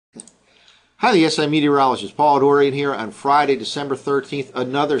Hi, the SI meteorologist Paul Dorian here on Friday, December 13th.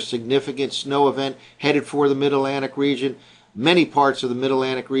 Another significant snow event headed for the Mid-Atlantic region. Many parts of the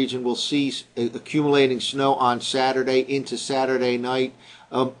Mid-Atlantic region will see accumulating snow on Saturday into Saturday night.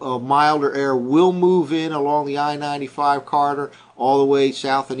 A milder air will move in along the I-95 corridor all the way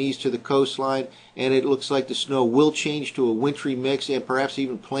south and east to the coastline, and it looks like the snow will change to a wintry mix and perhaps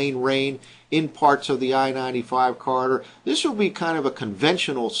even plain rain in parts of the I-95 corridor. This will be kind of a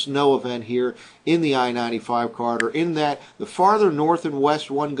conventional snow event here in the I-95 corridor, in that the farther north and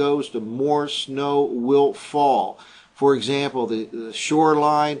west one goes, the more snow will fall. For example, the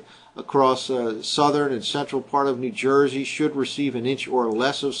shoreline across southern and central part of New Jersey should receive an inch or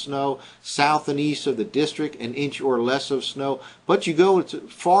less of snow. South and east of the district, an inch or less of snow. But you go to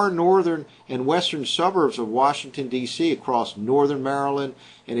far northern and western suburbs of Washington, D.C., across northern Maryland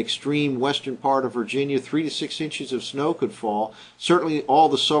and extreme western part of Virginia, 3 to 6 inches of snow could fall. Certainly all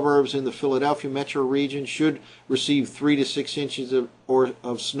the suburbs in the Philadelphia metro region should receive 3 to 6 inches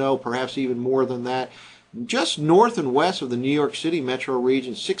of snow, perhaps even more than that. Just north and west of the New York City metro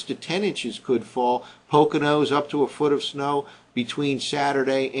region, 6 to 10 inches could fall. Poconos up to a foot of snow between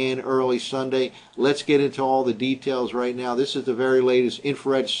Saturday and early Sunday. Let's get into all the details right now. This is the very latest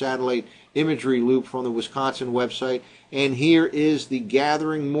infrared satellite imagery loop from the Wisconsin website. And here is the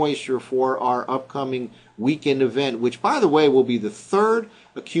gathering moisture for our upcoming weekend event, which, by the way, will be the third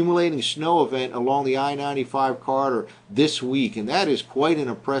accumulating snow event along the I-95 corridor this week. And that is quite an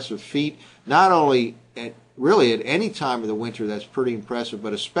impressive feat, not only really at any time of the winter. That's pretty impressive,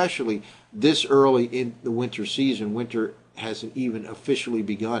 but especially this early in the winter season. Winter hasn't even officially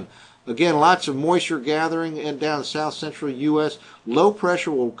begun. Again, lots of moisture gathering and down south central U.S. Low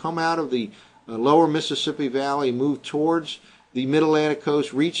pressure will come out of the lower Mississippi Valley, move towards the Mid-Atlantic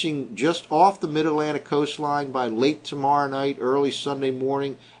coast, reaching just off the Mid-Atlantic coastline by late tomorrow night, early Sunday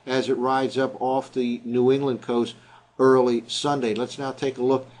morning, as it rides up off the New England coast early Sunday. Let's now take a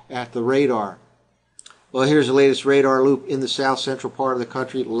look at the radar. Well, here's the latest radar loop in the south central part of the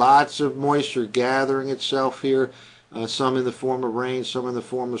country. Lots of moisture gathering itself here, some in the form of rain, some in the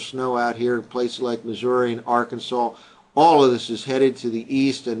form of snow out here in places like Missouri and Arkansas. All of this is headed to the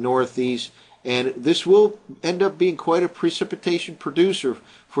east and northeast, and this will end up being quite a precipitation producer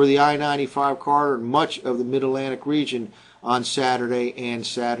for the I-95 corridor and much of the Mid-Atlantic region on Saturday and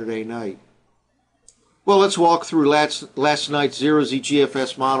Saturday night. Well, let's walk through last night's zero-Z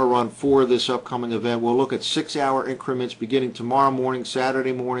GFS model run for this upcoming event. We'll look at 6-hour increments beginning tomorrow morning,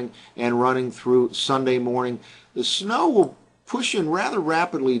 Saturday morning, and running through Sunday morning. The snow will push in rather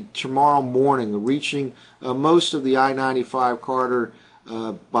rapidly tomorrow morning, reaching most of the I-95 corridor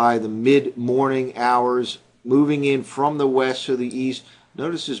by the mid-morning hours, moving in from the west to the east.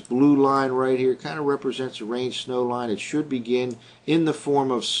 Notice this blue line right here kind of represents a range snow line. It should begin in the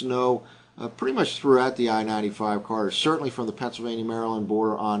form of snow pretty much throughout the I-95 corridor, certainly from the Pennsylvania-Maryland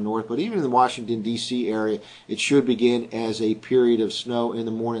border on north, but even in the Washington, D.C. area, it should begin as a period of snow in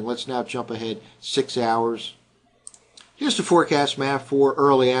the morning. Let's now jump ahead 6 hours. Here's the forecast map for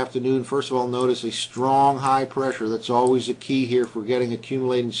early afternoon. First of all, notice a strong high pressure. That's always a key here for getting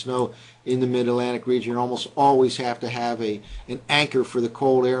accumulating snow in the Mid-Atlantic region. You almost always have to have an anchor for the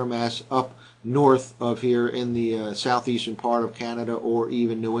cold air mass up north of here in the southeastern part of Canada or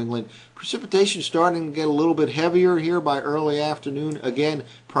even New England. Precipitation starting to get a little bit heavier here by early afternoon. Again,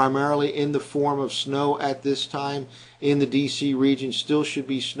 primarily in the form of snow at this time in the D.C. region. Still should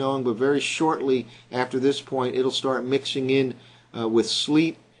be snowing, but very shortly after this point, it'll start mixing in with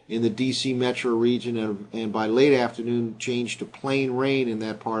sleet in the D.C. metro region, and by late afternoon, change to plain rain in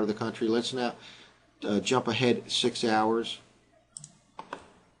that part of the country. Let's now jump ahead 6 hours.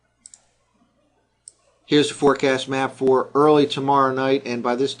 Here's the forecast map for early tomorrow night, and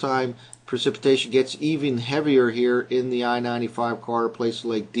by this time, precipitation gets even heavier here in the I-95 corridor, places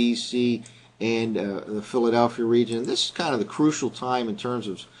like D.C. and the Philadelphia region. And this is kind of the crucial time in terms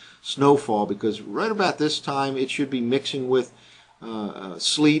of snowfall, because right about this time, it should be mixing with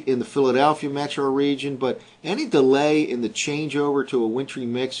sleet in the Philadelphia metro region, but any delay in the changeover to a wintry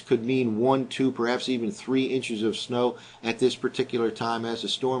mix could mean 1, 2, perhaps even 3 inches of snow at this particular time, as the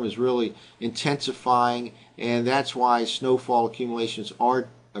storm is really intensifying, and that's why snowfall accumulations are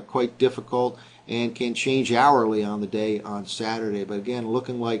quite difficult and can change hourly on the day on Saturday. But again,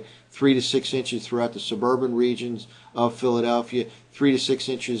 looking like 3 to 6 inches throughout the suburban regions of Philadelphia, 3 to 6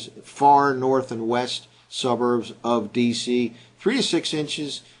 inches far north and west suburbs of D.C., 3 to 6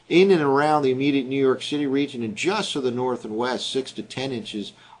 inches in and around the immediate New York City region, and just to the north and west, 6 to 10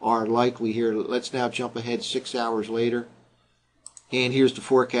 inches are likely here. Let's now jump ahead 6 hours later. And here's the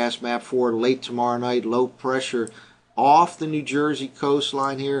forecast map for late tomorrow night. Low pressure off the New Jersey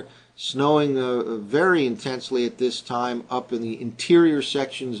coastline here, snowing very intensely at this time up in the interior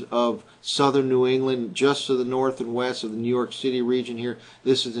sections of southern New England, just to the north and west of the New York City region here.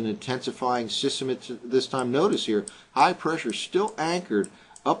 This is an intensifying system at this time. Notice here, high pressure still anchored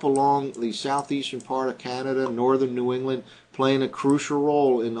up along the southeastern part of Canada, northern New England, playing a crucial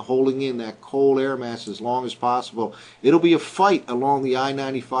role in holding in that cold air mass as long as possible. It'll be a fight along the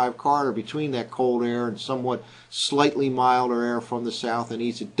I-95 corridor between that cold air and somewhat slightly milder air from the south and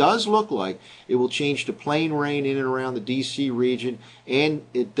east. It does look like it will change to plain rain in and around the D.C. region, and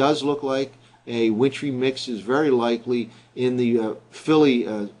it does look like a wintry mix is very likely in the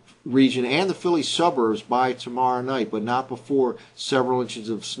Philly region and the Philly suburbs by tomorrow night, but not before several inches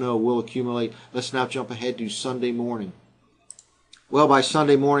of snow will accumulate. Let's now jump ahead to Sunday morning. Well, by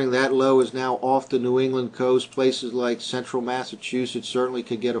Sunday morning, that low is now off the New England coast. Places like central Massachusetts certainly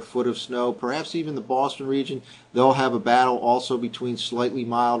could get a foot of snow. Perhaps even the Boston region. They'll have a battle also between slightly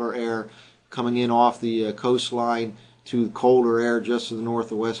milder air coming in off the coastline to colder air just to the north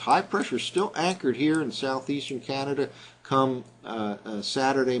and west. High pressure still anchored here in southeastern Canada come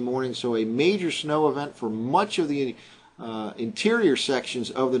Saturday morning. So a major snow event for much of the interior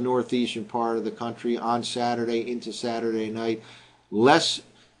sections of the northeastern part of the country on Saturday into Saturday night. Less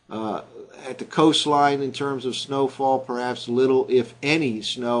at the coastline in terms of snowfall, perhaps little, if any,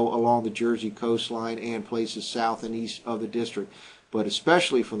 snow along the Jersey coastline and places south and east of the district. But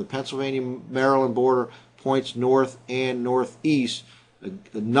especially from the Pennsylvania-Maryland border, points north and northeast,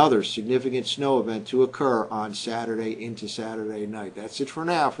 another significant snow event to occur on Saturday into Saturday night. That's it for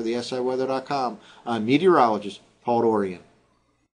now for the SIWeather.com. I'm meteorologist Paul Dorian.